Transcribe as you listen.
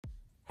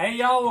Hey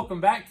y'all,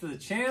 welcome back to the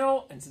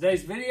channel. In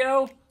today's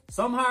video,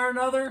 somehow or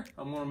another,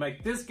 I'm gonna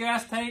make this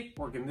gas tank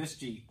work in this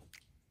Jeep.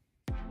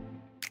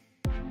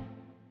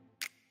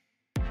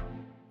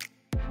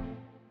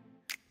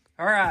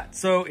 All right,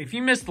 so if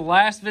you missed the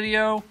last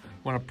video,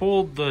 when I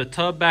pulled the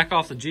tub back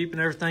off the Jeep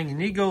and everything, you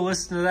need to go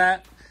listen to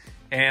that,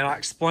 and I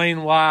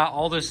explain why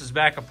all this is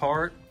back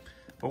apart.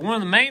 But one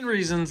of the main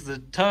reasons the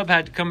tub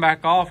had to come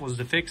back off was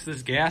to fix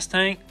this gas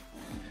tank.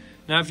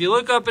 Now, if you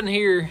look up in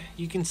here,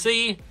 you can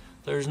see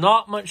there's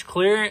not much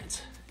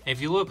clearance.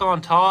 If you look on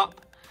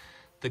top,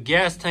 the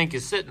gas tank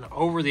is sitting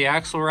over the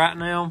axle right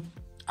now.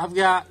 I've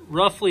got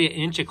roughly 1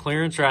 inch of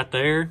clearance right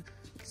there.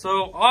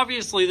 So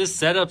obviously this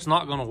setup's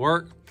not gonna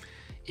work.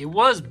 It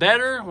was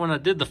better when I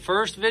did the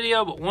first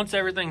video, but once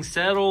everything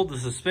settled, the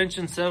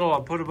suspension settled,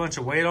 I put a bunch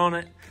of weight on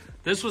it.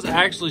 This was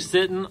actually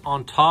sitting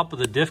on top of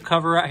the diff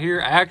cover right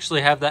here. I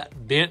actually have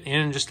that bent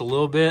in just a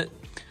little bit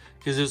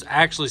because it was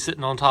actually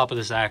sitting on top of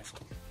this axle.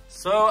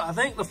 So I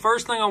think the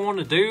first thing I want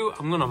to do,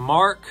 I'm going to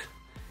mark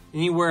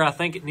anywhere I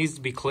think it needs to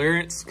be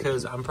clearance,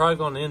 because I'm probably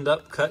going to end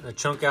up cutting a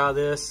chunk out of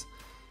this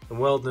and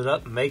welding it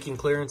up and making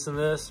clearance in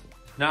this.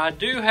 Now I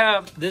do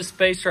have this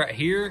space right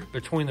here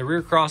between the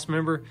rear cross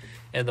member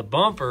and the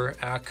bumper.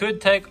 I could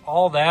take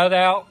all that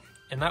out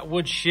and that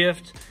would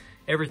shift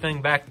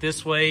everything back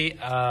this way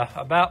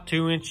about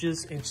 2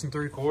 inches, 1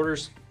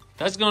 3/4.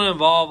 That's going to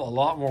involve a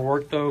lot more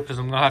work though, because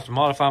I'm going to have to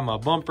modify my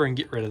bumper and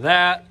get rid of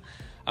that.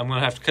 I'm going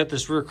to have to cut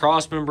this rear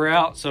cross member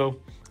out.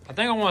 So I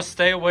think I want to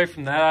stay away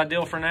from that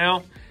ideal for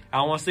now.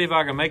 I want to see if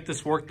I can make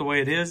this work the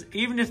way it is,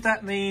 even if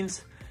that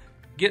means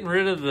getting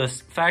rid of the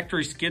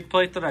factory skid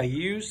plate that I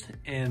used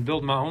and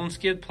build my own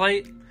skid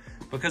plate,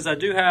 because I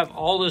do have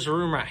all this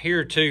room right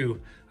here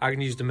too I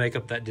can use to make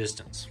up that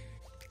distance.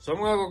 So I'm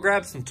going to go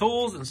grab some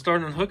tools and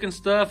start unhooking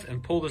stuff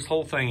and pull this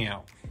whole thing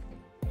out.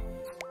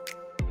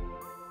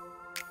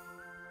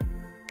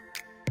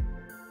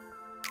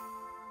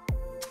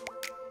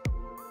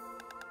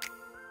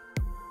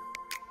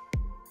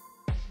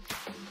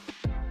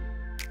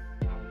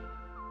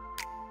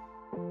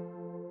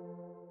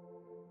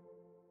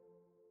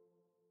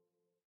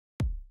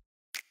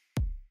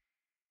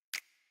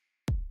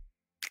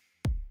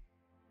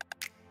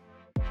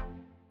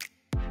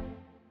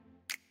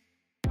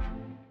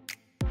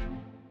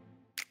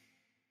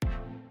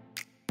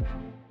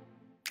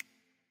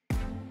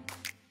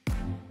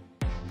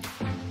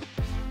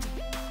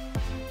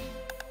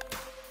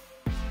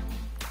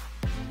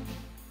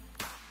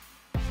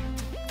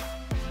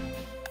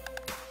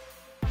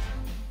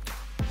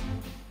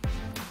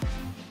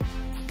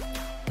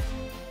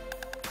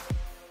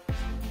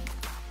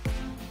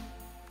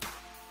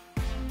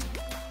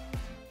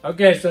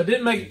 Okay, so I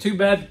didn't make it too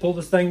bad to pull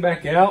this thing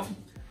back out.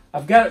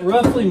 I've got it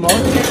roughly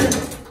marked here.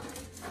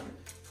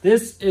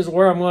 This is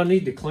where I'm going to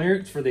need the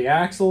clearance for the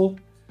axle.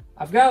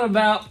 I've got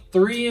about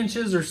 3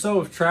 inches or so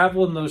of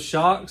travel in those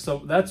shocks,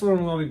 so that's what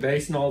I'm going to be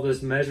basing all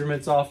this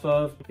measurements off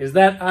of, is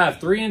that I have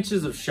 3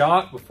 inches of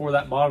shock before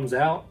that bottoms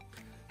out.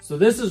 So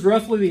this is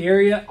roughly the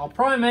area. I'll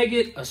probably make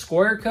it a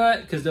square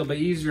cut because it'll be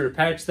easier to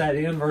patch that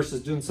in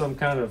versus doing some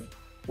kind of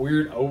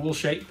weird oval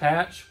shaped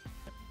patch.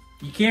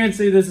 You can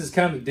see this is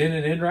kind of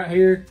dented in right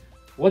here.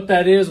 What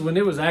that is, when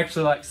it was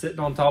actually like sitting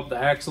on top of the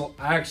axle,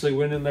 I actually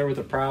went in there with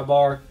a pry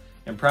bar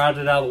and pried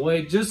it out of the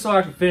way just so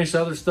I could finish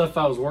other stuff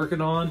I was working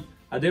on.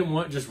 I didn't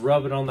want to just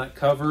rub it on that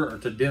cover or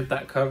to dent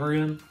that cover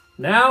in.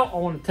 Now I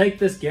want to take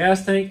this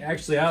gas tank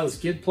actually out of the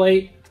skid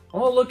plate. I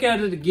want to look at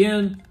it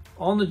again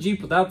on the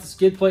Jeep without the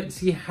skid plate and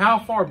see how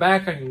far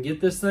back I can get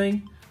this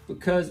thing,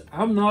 because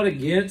I'm not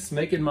against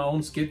making my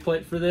own skid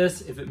plate for this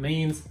if it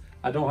means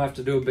I don't have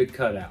to do a big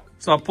cutout.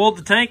 So I pulled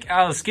the tank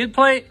out of the skid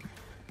plate,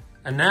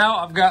 and now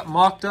I've got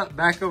mocked up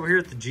back over here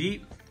at the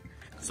Jeep.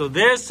 So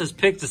this has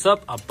picked us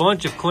up a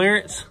bunch of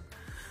clearance.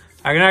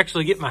 I can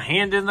actually get my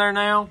hand in there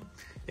now.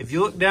 If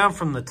you look down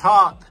from the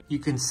top, you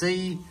can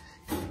see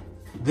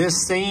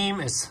this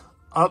seam is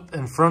up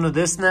in front of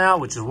this now,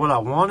 which is what I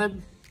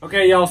wanted.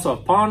 Okay, y'all, so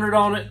I've pondered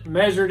on it,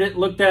 measured it,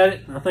 looked at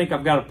it, and I think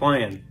I've got a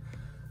plan.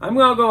 I'm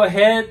gonna go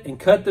ahead and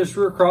cut this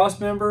rear cross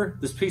member,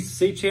 this piece of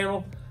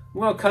C-channel.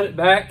 I'm gonna cut it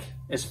back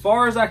as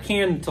far as I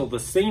can until the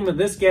seam of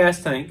this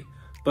gas tank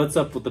butts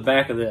up with the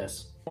back of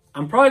this.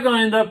 I'm probably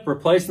gonna end up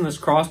replacing this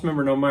cross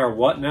member no matter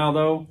what now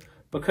though,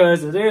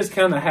 because it is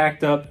kind of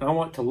hacked up and I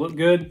want it to look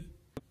good.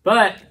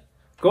 But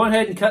going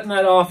ahead and cutting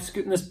that off,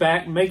 scooting this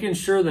back, making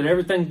sure that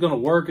everything's gonna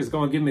work is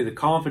gonna give me the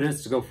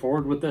confidence to go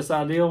forward with this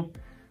ideal.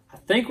 I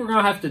think we're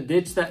gonna have to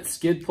ditch that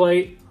skid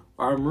plate,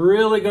 or I'm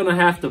really gonna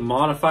have to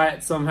modify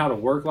it somehow to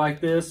work like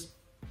this.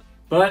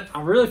 But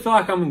I really feel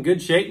like I'm in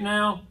good shape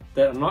now,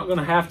 that I'm not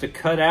gonna have to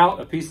cut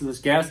out a piece of this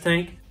gas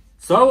tank.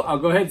 So I'll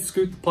go ahead and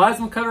scoot the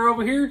plasma cutter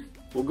over here.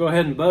 We'll go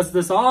ahead and buzz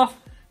this off.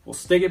 We'll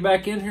stick it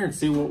back in here and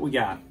see what we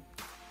got.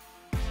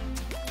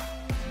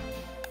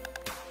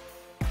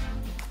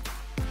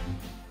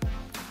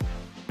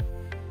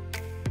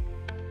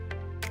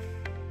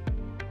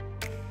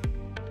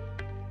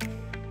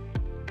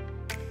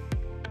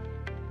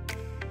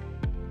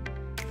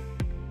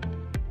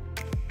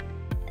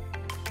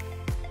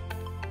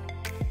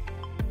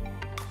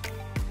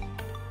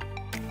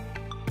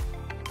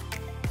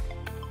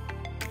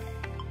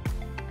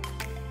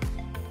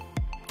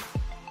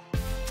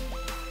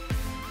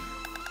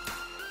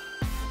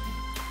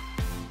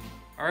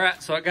 All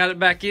right, so I got it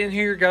back in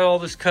here, got all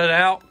this cut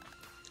out.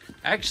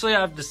 Actually,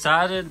 I've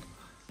decided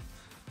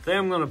that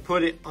I'm gonna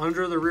put it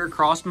under the rear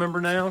cross member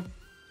now,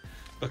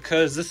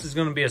 because this is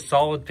gonna be a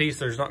solid piece.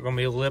 There's not gonna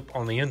be a lip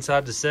on the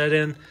inside to set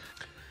in.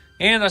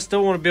 And I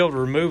still wanna be able to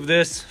remove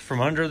this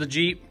from under the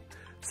Jeep,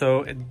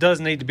 so it does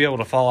need to be able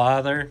to fall out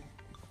of there.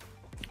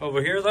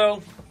 Over here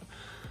though,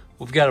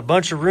 we've got a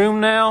bunch of room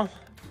now,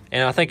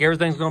 and I think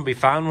everything's gonna be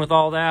fine with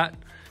all that.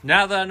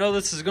 Now that I know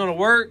this is gonna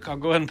work, I'll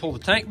go ahead and pull the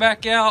tank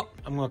back out.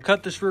 I'm gonna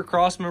cut this rear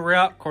cross member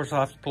out. Of course, I'll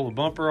have to pull the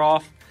bumper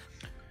off.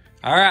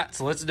 All right,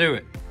 so let's do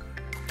it.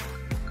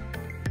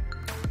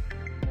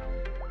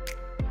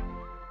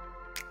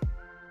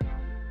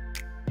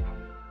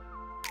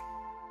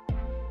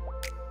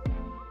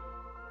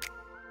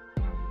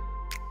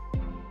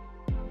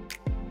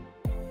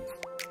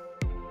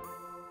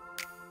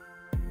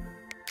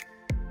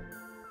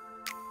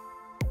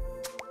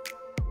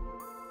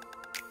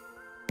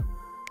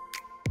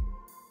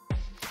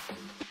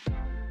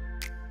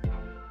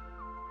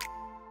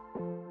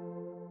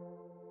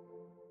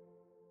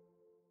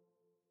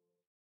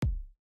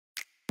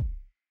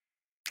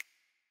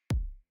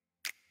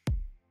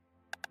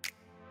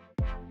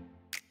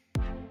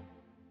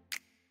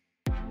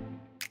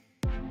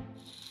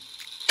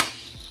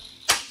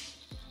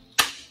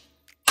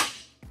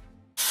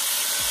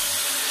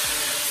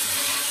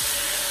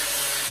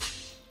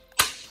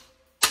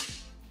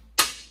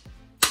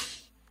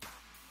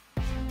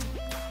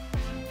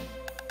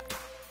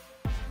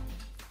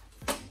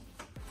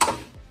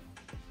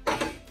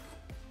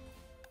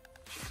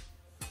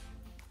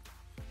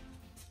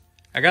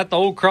 I got the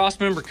old cross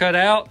member cut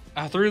out.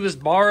 I threw this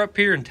bar up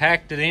here and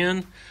tacked it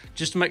in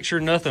just to make sure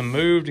nothing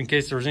moved in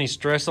case there was any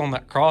stress on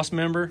that cross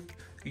member.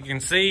 You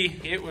can see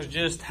it was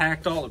just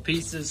hacked all to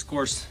pieces. Of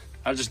course,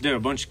 I just did a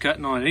bunch of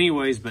cutting on it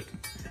anyways, but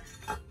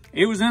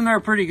it was in there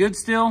pretty good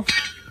still.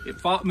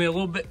 It fought me a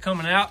little bit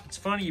coming out. It's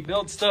funny, you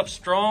build stuff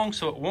strong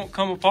so it won't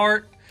come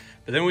apart,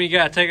 but then when you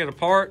gotta take it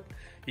apart,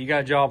 you got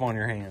a job on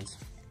your hands.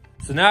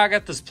 So now I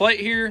got this plate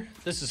here.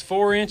 This is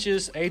 4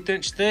 inches, 1/8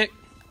 inch thick.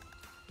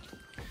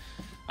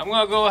 I'm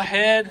gonna go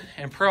ahead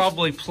and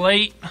probably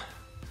plate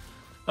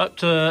up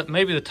to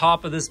maybe the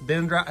top of this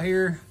bend right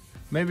here,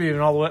 maybe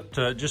even all the way up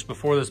to just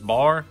before this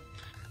bar.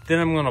 Then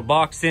I'm gonna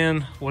box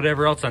in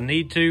whatever else I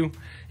need to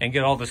and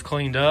get all this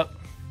cleaned up.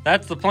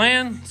 That's the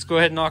plan. Let's go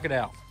ahead and knock it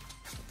out.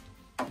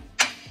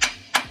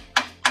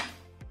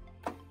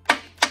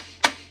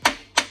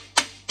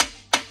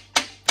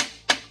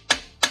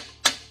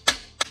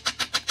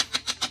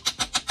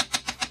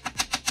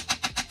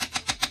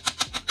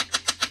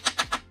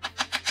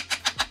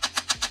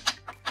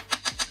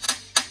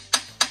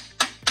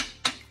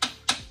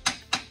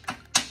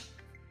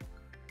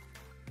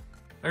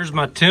 There's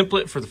my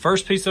template for the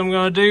first piece I'm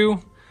gonna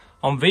do.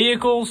 On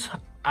vehicles,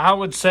 I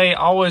would say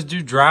always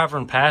do driver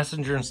and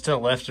passenger instead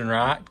of left and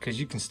right, because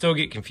you can still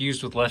get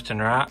confused with left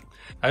and right.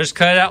 I just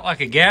cut it out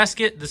like a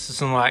gasket. This is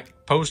some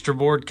like poster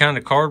board kind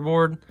of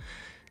cardboard.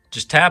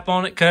 Just tap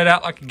on it, cut it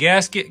out like a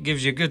gasket,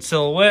 gives you a good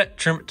silhouette,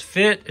 trim it to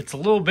fit. It's a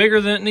little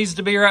bigger than it needs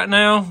to be right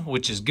now,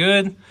 which is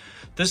good.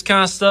 This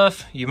kind of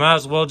stuff, you might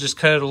as well just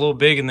cut it a little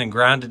big and then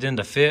grind it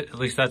into fit. At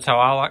least that's how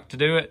I like to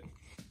do it.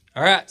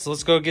 All right, so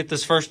let's go get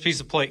this first piece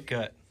of plate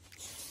cut.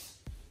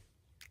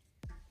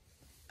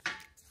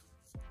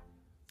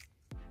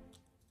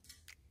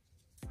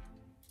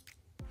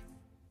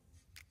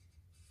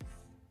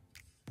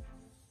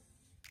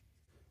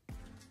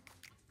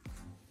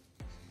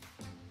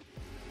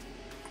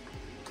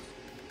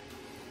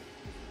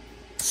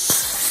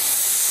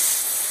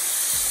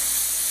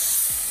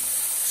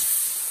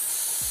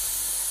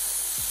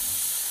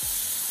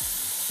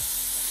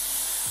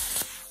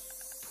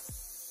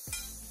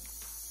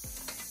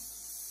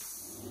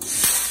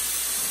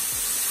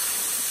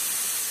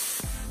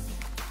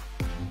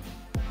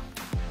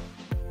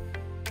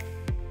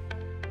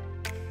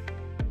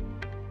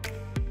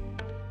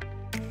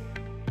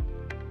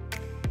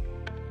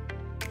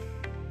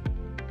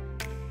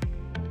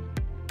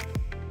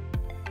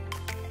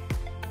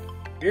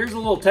 Here's a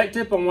little tech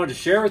tip I wanted to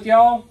share with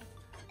y'all.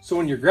 So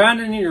when you're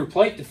grinding in your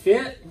plate to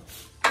fit,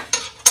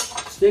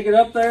 stick it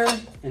up there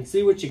and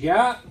see what you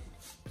got.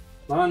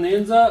 Line the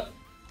ends up.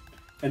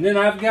 And then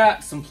I've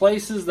got some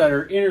places that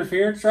are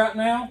interference right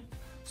now.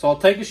 So I'll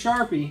take a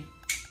Sharpie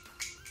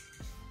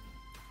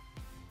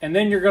and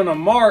then you're gonna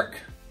mark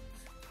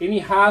any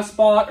high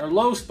spot or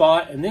low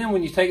spot, and then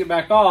when you take it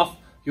back off,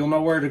 you'll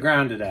know where to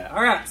grind it at.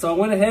 All right, so I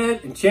went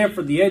ahead and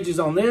chamfered the edges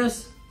on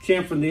this,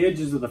 chamfered the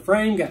edges of the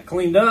frame, got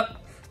cleaned up.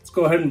 Let's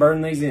go ahead and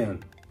burn these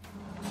in.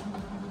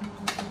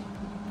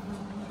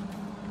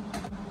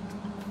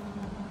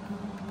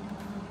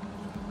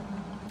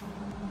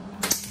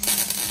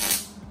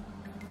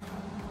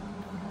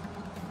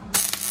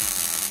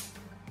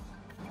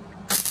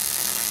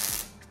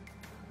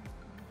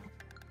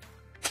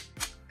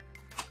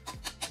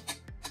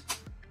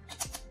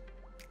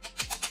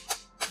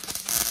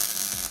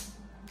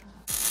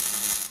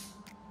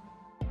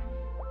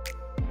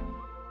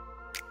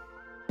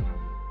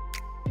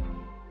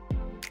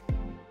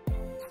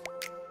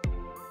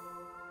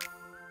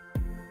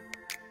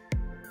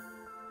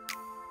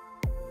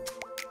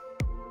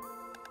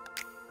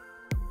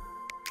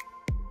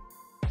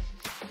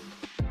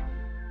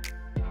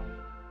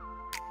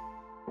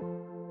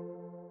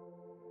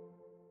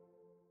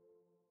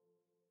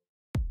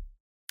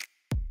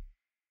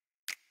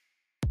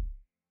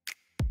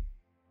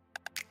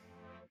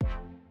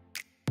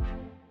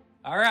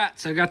 All right,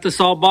 so I got this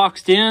all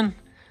boxed in.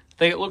 I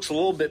think it looks a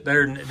little bit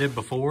better than it did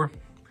before.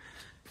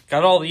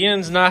 Got all the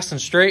ends nice and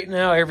straight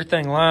now.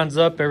 Everything lines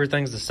up,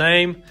 everything's the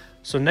same.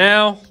 So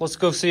now let's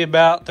go see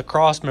about the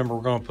cross member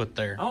we're gonna put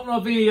there. I don't know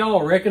if any of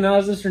y'all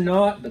recognize this or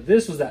not, but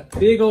this was that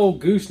big old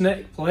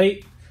gooseneck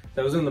plate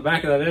that was in the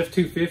back of that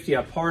F-250.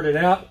 I parted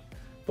out,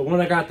 the one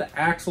I got the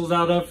axles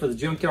out of for the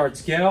Junkyard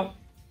Scout.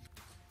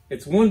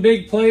 It's one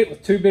big plate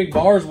with two big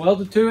bars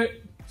welded to it.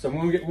 So I'm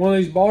gonna get one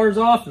of these bars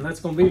off, and that's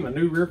gonna be my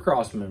new rear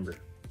cross member.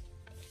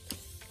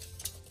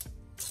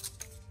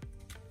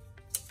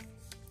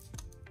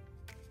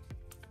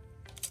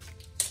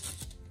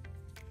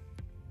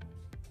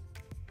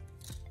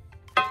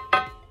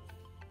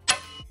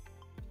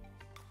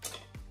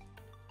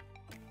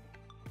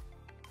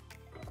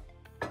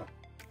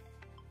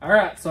 All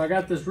right, so I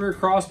got this rear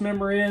cross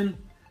member in.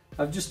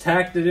 I've just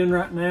tacked it in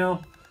right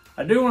now.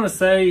 I do want to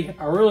say,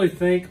 I really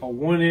think a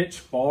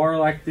 1-inch bar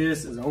like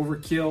this is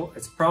overkill.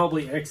 It's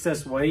probably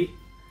excess weight.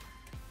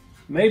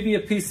 Maybe a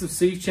piece of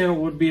C-channel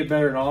would be a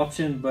better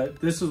option, but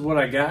this is what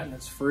I got and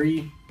it's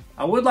free.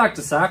 I would like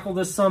to cycle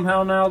this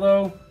somehow now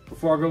though,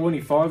 before I go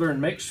any farther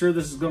and make sure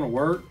this is gonna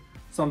work.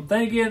 So I'm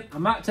thinking I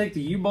might take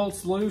the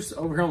U-bolts loose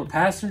over here on the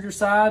passenger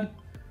side,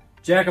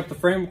 jack up the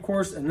frame of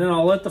course, and then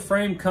I'll let the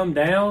frame come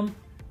down,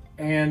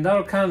 and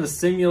that'll kind of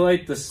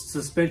simulate the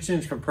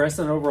suspension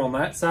compressing over on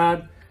that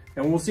side.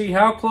 And we'll see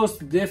how close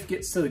the diff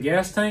gets to the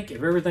gas tank.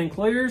 If everything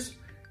clears,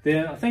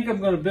 then I think I'm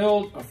gonna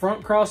build a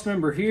front cross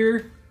member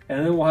here,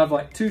 and then we'll have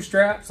like 2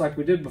 straps like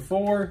we did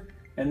before,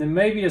 and then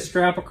maybe a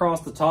strap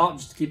across the top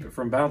just to keep it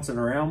from bouncing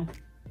around.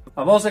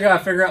 I've also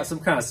gotta figure out some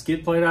kind of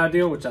skid plate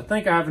idea, which I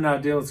think I have an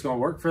idea that's gonna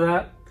work for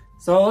that.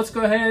 So let's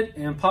go ahead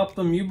and pop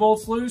them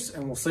U-bolts loose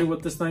and we'll see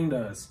what this thing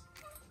does.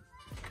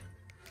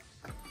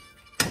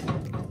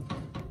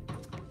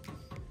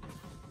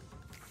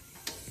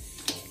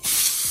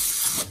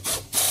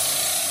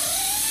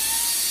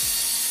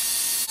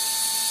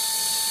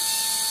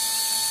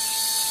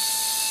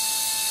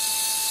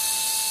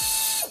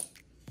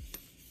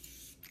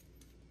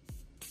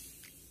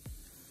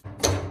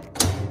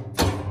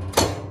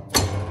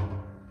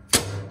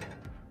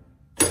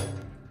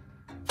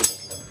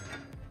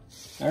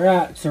 All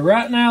right, so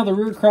right now the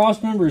rear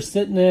cross member is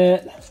sitting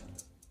at,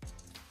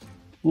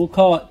 we'll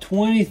call it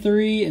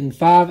 23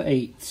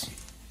 5/8.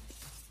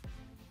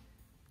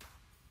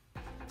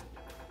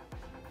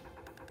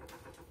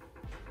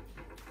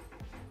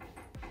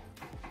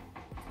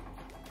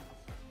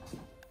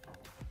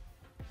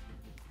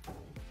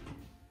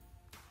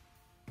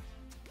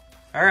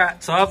 All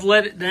right, so I've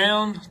let it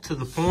down to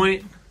the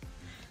point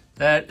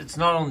that it's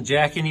not on the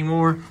jack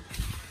anymore.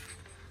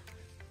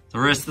 The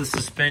rest of the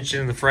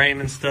suspension, the frame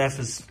and stuff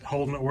is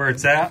holding it where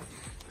it's at.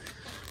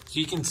 So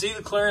you can see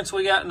the clearance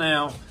we got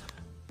now,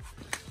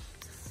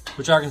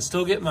 which I can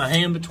still get my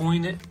hand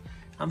between it.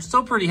 I'm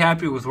still pretty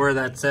happy with where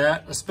that's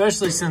at,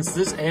 especially since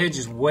this edge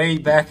is way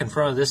back in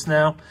front of this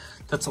now.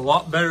 That's a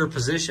lot better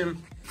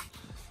position.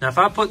 Now, if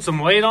I put some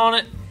weight on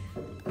it,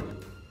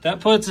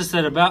 that puts us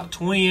at about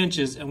 20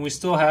 inches and we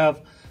still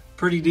have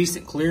pretty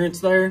decent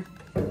clearance there.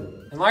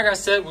 And like I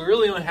said, we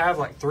really only have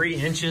like 3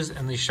 inches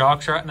in these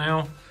shocks right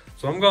now.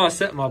 So I'm gonna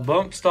set my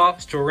bump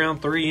stops to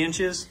around 3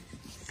 inches.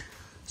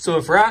 So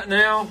if right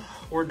now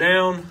we're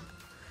down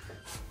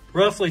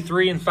roughly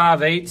 3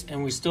 5/8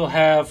 and we still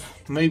have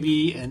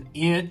maybe an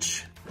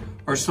inch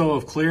or so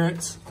of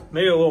clearance,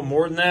 maybe a little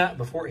more than that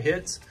before it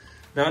hits.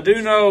 Now I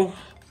do know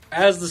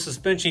as the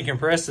suspension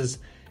compresses,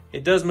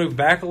 it does move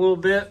back a little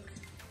bit,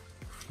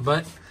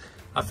 but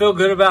I feel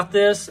good about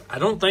this. I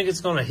don't think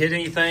it's gonna hit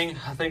anything.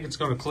 I think it's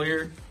gonna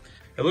clear.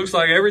 It looks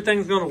like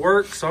everything's gonna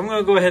work, so I'm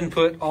gonna go ahead and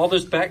put all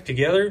this back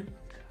together.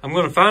 I'm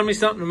gonna find me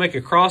something to make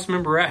a cross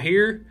member right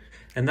here,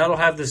 and that'll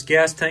have this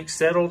gas tank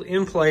settled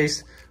in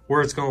place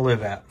where it's gonna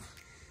live at.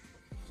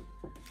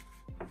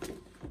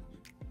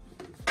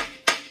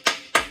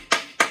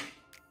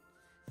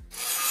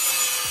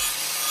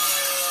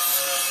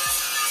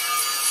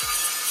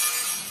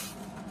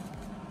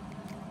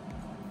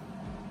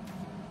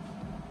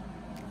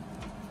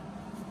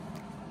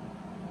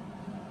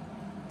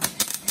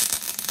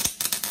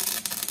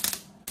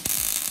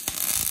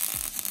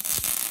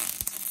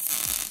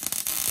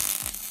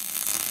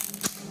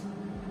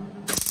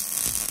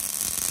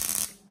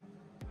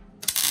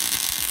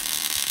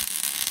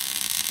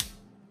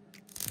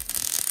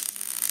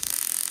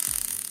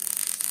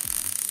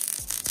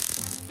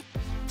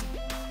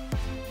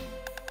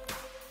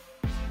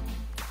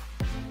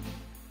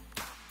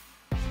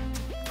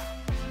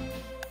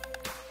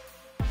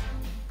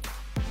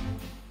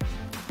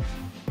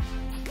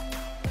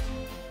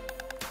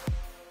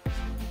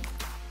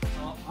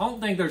 I don't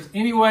think there's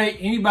any way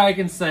anybody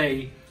can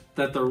say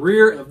that the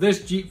rear of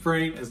this Jeep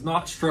frame is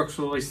not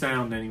structurally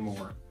sound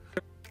anymore.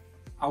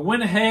 I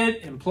went ahead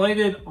and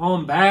plated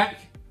on back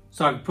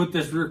so I could put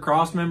this rear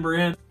cross member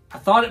in. I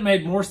thought it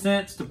made more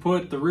sense to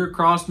put the rear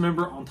cross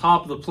member on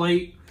top of the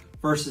plate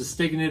versus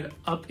sticking it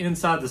up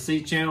inside the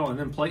C-channel and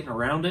then plating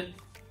around it.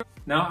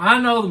 Now I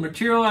know the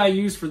material I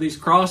use for these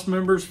cross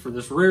members, for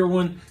this rear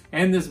one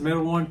and this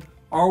middle one,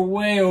 are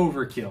way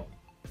overkill.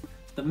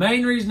 The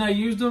main reason I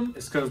used them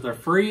is because they're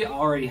free. I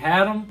already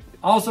had them.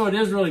 Also, it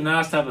is really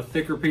nice to have a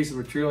thicker piece of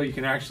material you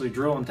can actually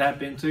drill and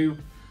tap into.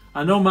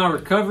 I know my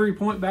recovery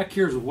point back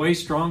here is way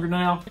stronger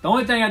now. The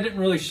only thing I didn't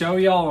really show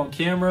y'all on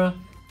camera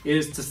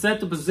is to set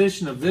the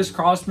position of this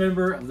cross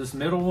member, of this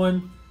middle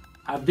one.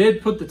 I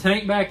did put the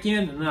tank back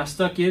in and then I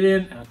stuck it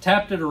in and I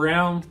tapped it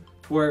around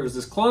to where it was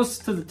as close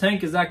to the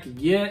tank as I could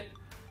get,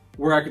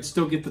 where I could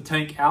still get the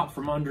tank out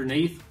from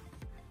underneath.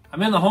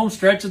 I'm in the home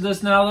stretch of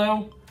this now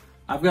though.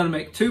 I've got to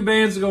make 2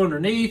 bands to go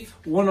underneath,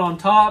 one on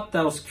top,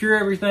 that'll secure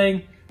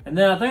everything. And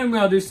then I think I'm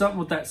gonna do something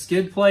with that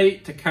skid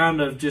plate to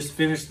kind of just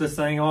finish this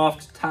thing off,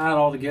 to tie it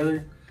all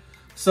together.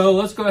 So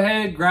let's go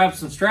ahead, grab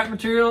some strap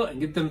material and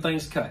get them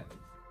things cut.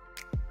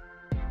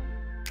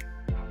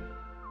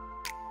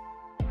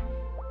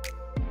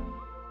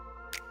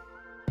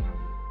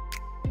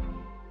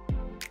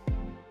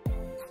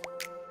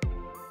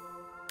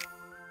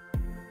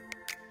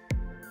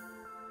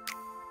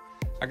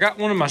 I got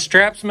one of my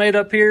straps made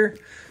up here.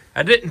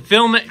 I didn't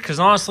film it because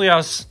honestly I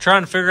was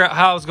trying to figure out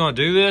how I was going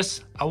to do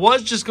this. I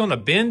was just going to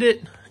bend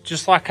it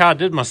just like how I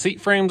did my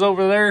seat frames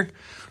over there.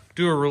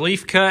 Do a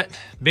relief cut,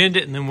 bend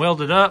it, and then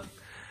weld it up.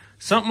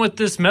 Something with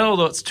this metal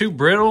though, it's too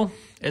brittle.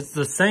 It's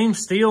the same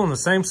steel and the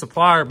same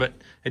supplier, but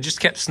it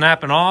just kept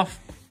snapping off.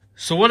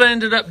 So what I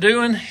ended up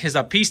doing is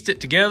I pieced it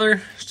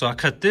together. So I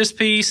cut this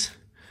piece,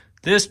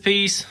 the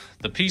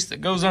piece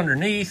that goes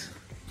underneath,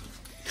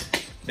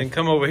 then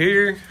come over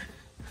here.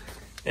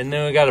 And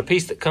then we got a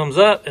piece that comes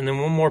up and then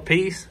one more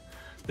piece.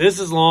 This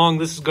is long,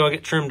 this is gonna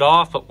get trimmed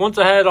off. But once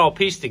I had it all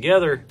pieced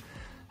together,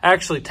 I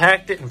actually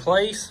tacked it in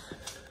place.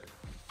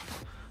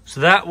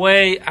 So that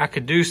way I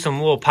could do some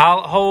little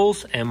pilot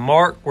holes and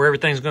mark where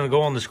everything's gonna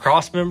go on this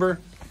cross member.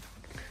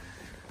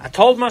 I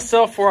told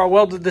myself before I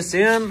welded this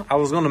in, I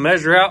was gonna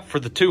measure out for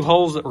the 2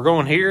 holes that were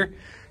going here,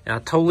 and I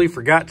totally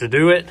forgot to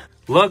do it.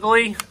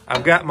 Luckily,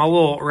 I've got my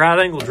little right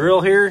angle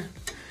drill here,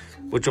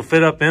 which will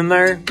fit up in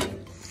there.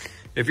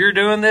 If you're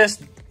doing this,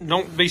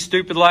 don't be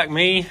stupid like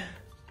me.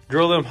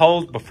 Drill them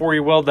holes before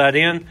you weld that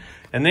in.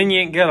 And then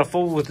you ain't got to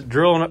fool with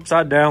drilling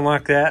upside down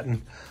like that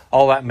and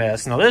all that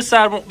mess. Now this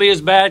side won't be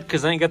as bad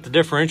because I ain't got the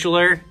differential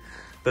there.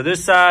 But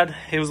this side,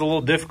 it was a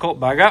little difficult.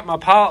 But I got my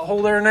pilot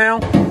hole there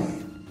now.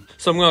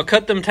 So I'm going to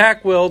cut them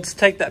tack welds,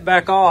 take that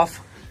back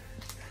off.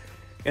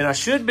 And I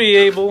should be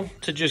able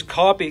to just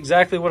copy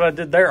exactly what I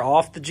did there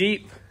off the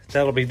Jeep.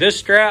 That'll be this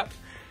strap.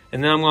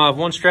 And then I'm going to have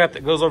one strap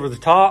that goes over the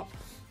top.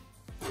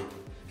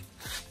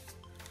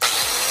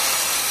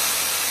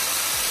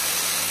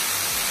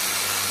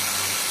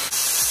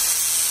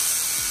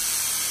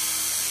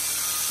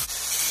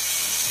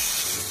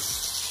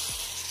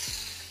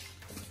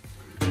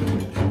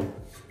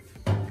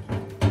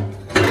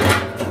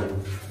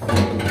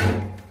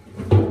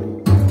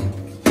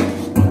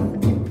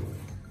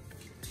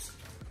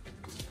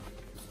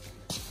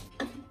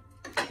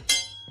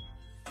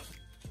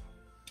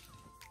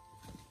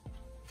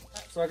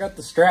 So I got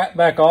the strap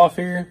back off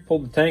here,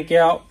 pulled the tank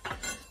out.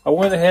 I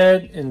went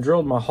ahead and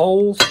drilled my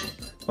holes,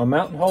 my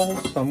mounting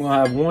holes. So I'm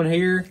gonna have 1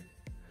 here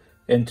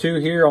and 2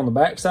 here on the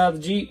back side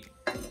of the Jeep.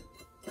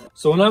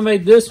 So when I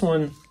made this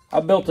one, I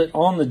built it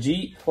on the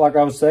Jeep, like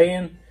I was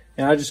saying,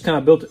 and I just kind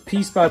of built it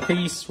piece by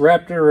piece,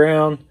 wrapped it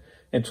around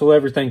until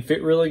everything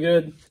fit really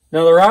good.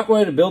 Now the right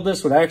way to build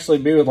this would actually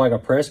be with like a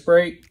press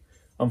brake.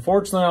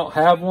 Unfortunately, I don't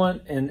have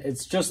one, and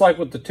it's just like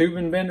with the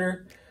tubing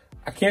bender.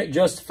 I can't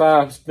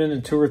justify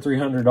spending $200 or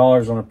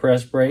 $300 on a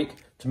press brake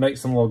to make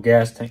some little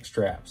gas tank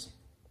straps.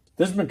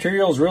 This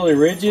material is really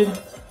rigid.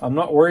 I'm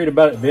not worried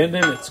about it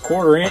bending. It's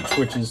 1/4 inch,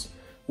 which is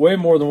way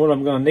more than what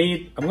I'm gonna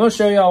need. I'm gonna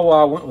show y'all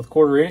why I went with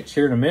 1/4 inch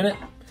here in a minute.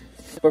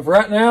 But for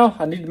right now,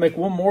 I need to make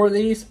 1 more of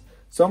these.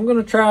 So I'm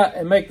gonna try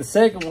and make the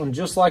second one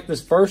just like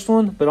this first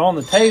one, but on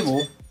the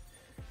table.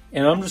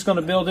 And I'm just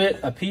gonna build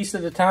it a piece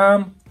at a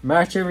time,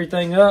 match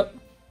everything up,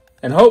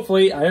 and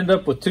hopefully I end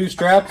up with 2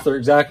 straps that are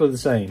exactly the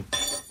same.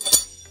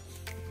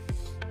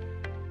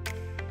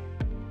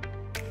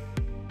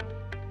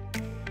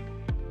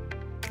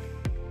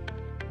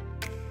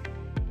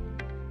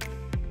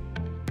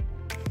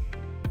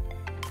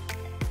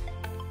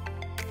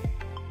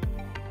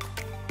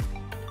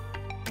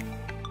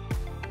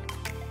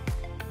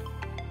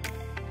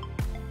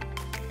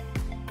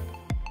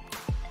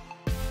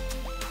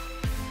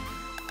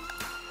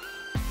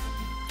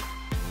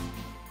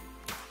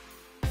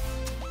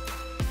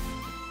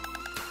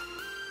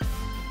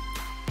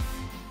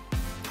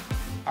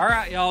 All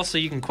right, y'all, so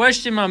you can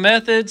question my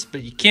methods,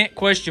 but you can't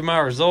question my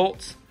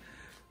results.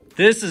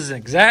 This is an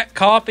exact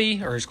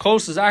copy, or as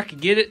close as I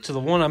could get it, to the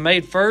one I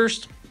made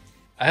first.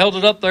 I held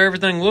it up there,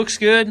 everything looks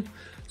good.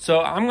 So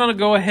I'm gonna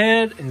go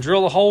ahead and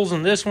drill the holes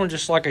in this one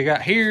just like I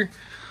got here.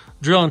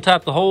 Drill and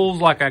tap the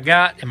holes like I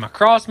got in my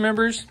cross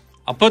members.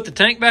 I'll put the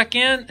tank back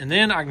in, and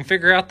then I can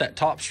figure out that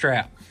top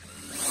strap.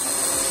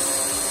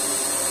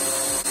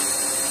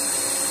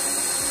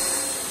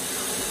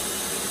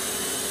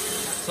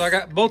 So I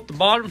got both the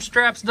bottom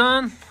straps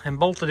done and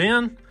bolted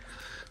in.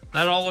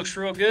 That all looks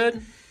real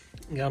good.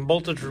 Got them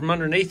bolted from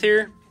underneath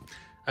here.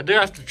 I do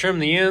have to trim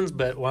the ends,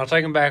 but when I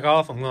take them back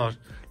off, I'm gonna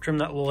trim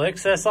that little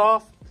excess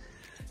off.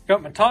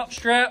 Got my top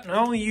strap, and I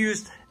only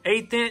used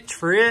 1/8 inch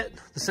for it.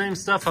 The same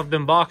stuff I've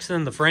been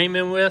boxing the frame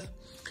in with,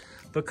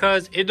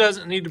 because it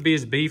doesn't need to be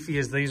as beefy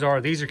as these are.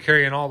 These are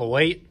carrying all the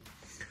weight.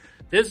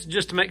 This is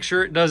just to make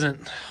sure it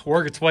doesn't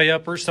work its way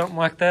up or something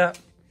like that.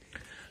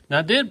 Now,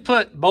 I did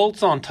put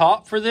bolts on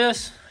top for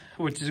this,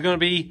 which is going to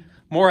be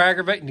more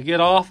aggravating to get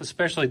off,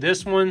 especially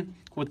this one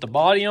with the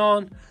body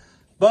on.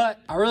 But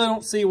I really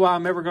don't see why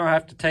I'm ever going to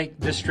have to take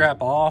this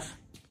strap off.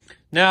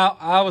 Now,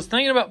 I was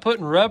thinking about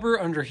putting rubber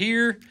under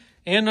here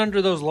and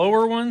under those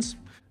lower ones.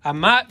 I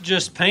might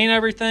just paint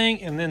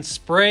everything and then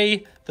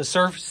spray the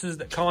surfaces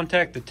that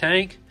contact the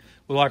tank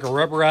with like a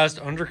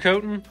rubberized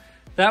undercoating.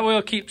 That way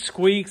it'll keep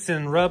squeaks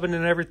and rubbing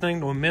and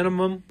everything to a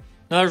minimum.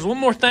 Now there's one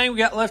more thing we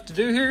got left to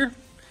do here,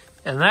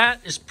 and that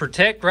is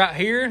protect right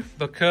here,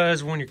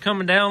 because when you're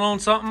coming down on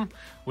something,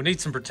 we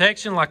need some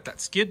protection like that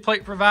skid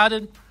plate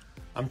provided.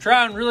 I'm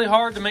trying really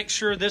hard to make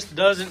sure this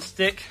doesn't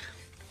stick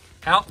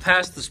out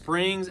past the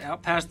springs,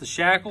 out past the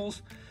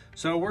shackles.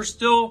 So we're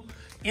still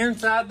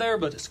inside there,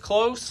 but it's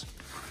close.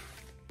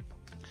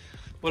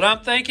 What I'm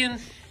thinking,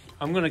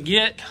 I'm gonna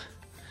get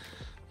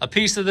a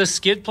piece of this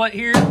skid plate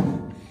here,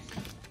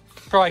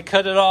 probably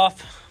cut it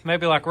off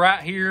maybe like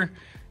right here,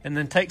 and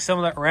then take some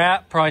of that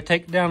wrap, probably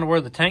take it down to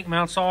where the tank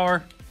mounts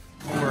are,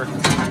 or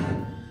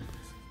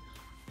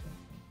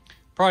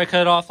probably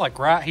cut it off like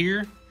right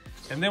here,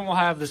 and then we'll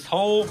have this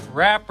whole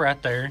wrap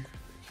right there.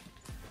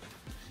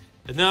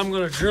 And then I'm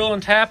gonna drill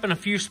and tap in a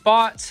few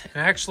spots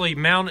and actually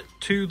mount it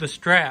to the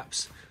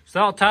straps. So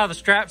I'll tie the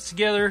straps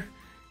together,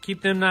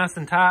 keep them nice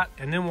and tight,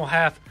 and then we'll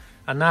have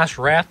a nice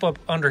wrap up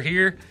under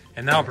here,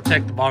 and that'll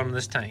protect the bottom of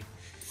this tank.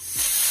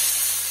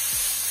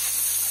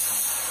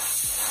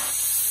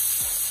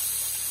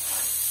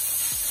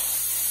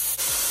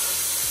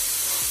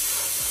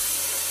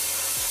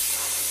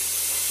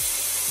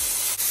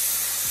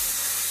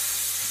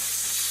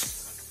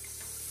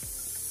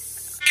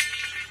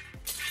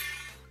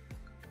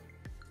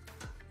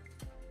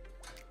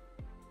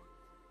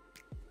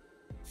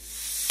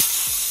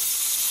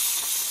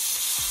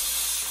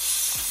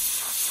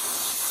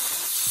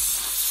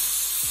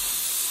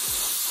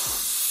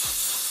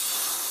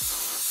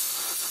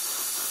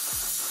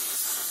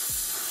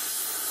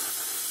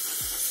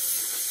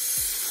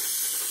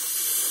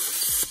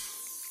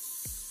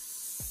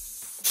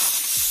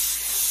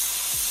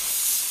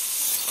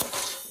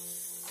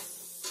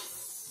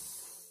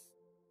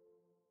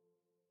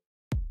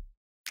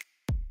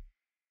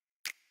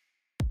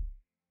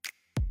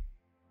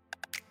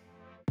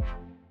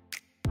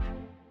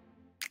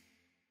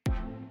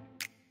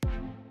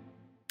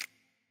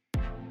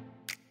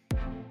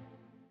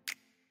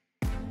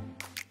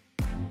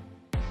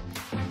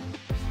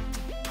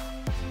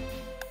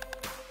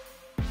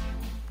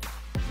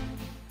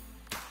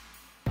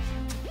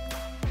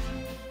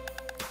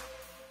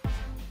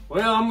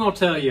 Well, I'm gonna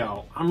tell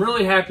y'all, I'm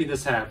really happy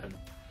this happened.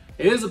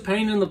 It is a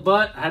pain in the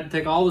butt. I had to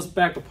take all this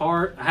back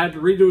apart. I had to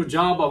redo a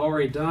job I've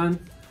already done.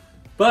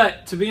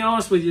 But to be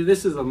honest with you,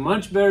 this is a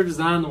much better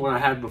design than what I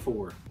had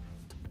before.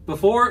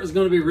 Before, it was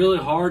gonna be really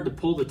hard to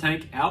pull the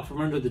tank out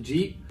from under the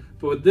Jeep.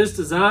 But with this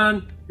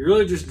design, you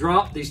really just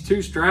drop these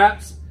two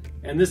straps,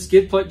 and this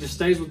skid plate just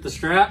stays with the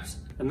straps,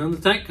 and then the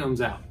tank comes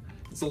out.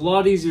 It's a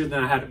lot easier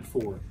than I had it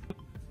before.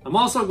 I'm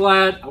also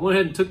glad I went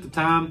ahead and took the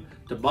time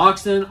to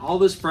box in all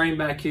this frame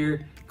back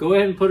here, go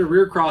ahead and put a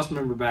rear cross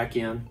member back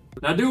in.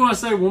 Now, I do want to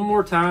say one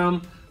more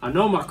time, I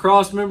know my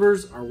cross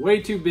members are way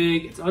too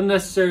big, it's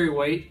unnecessary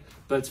weight,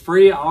 but it's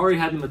free. I already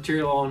had the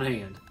material on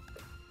hand.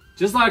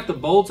 Just like the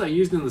bolts I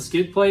used in the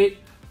skid plate,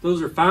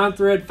 those are fine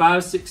thread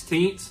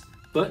 5/16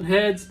 button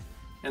heads,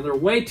 and they're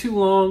way too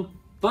long,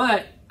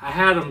 but I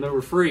had them, they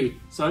were free.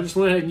 So I just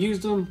went ahead and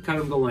used them, cut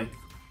them to length.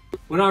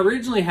 When I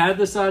originally had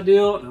this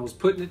idea and I was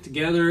putting it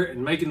together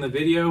and making the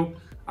video,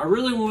 I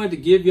really wanted to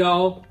give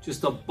y'all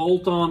just a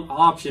bolt-on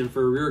option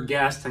for a rear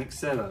gas tank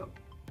setup.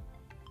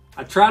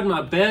 I tried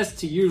my best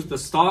to use the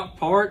stock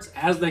parts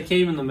as they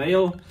came in the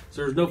mail,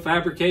 so there's no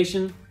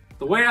fabrication.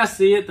 The way I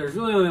see it, there's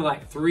really only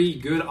like 3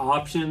 good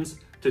options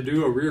to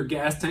do a rear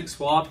gas tank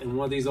swap in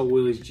one of these old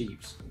Willys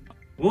Jeeps.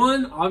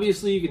 One,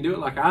 obviously you can do it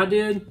like I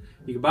did.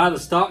 You can buy the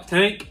stock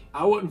tank.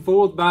 I wasn't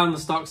full with buying the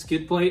stock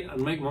skid plate. I'd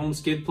make my own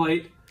skid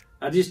plate.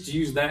 I just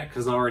used that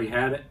because I already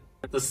had it.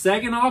 The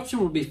second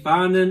option would be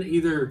finding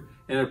either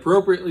an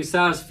appropriately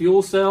sized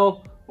fuel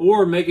cell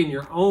or making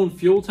your own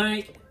fuel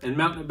tank and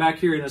mounting it back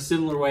here in a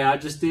similar way I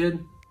just did.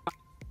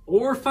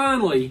 Or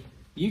finally,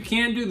 you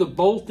can do the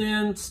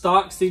bolt-in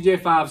stock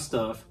CJ5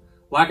 stuff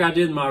like I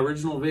did in my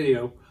original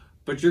video,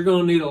 but you're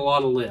gonna need a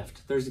lot of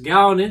lift. There's a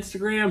guy on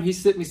Instagram, he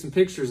sent me some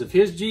pictures of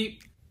his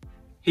Jeep.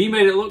 He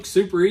made it look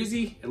super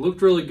easy. It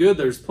looked really good.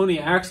 There's plenty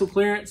of axle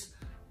clearance,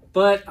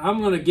 but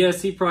I'm gonna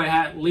guess he probably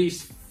had at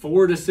least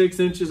 4 to 6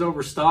 inches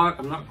over stock.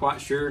 I'm not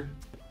quite sure.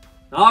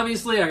 Now,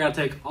 obviously, I gotta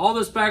take all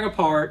this back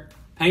apart,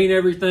 paint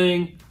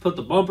everything, put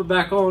the bumper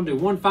back on, do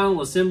one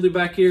final assembly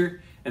back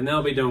here, and then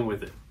I'll be done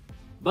with it.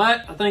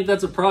 But I think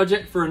that's a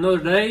project for another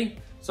day.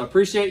 So I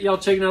appreciate y'all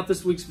checking out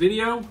this week's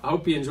video. I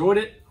hope you enjoyed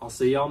it. I'll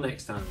see y'all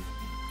next time.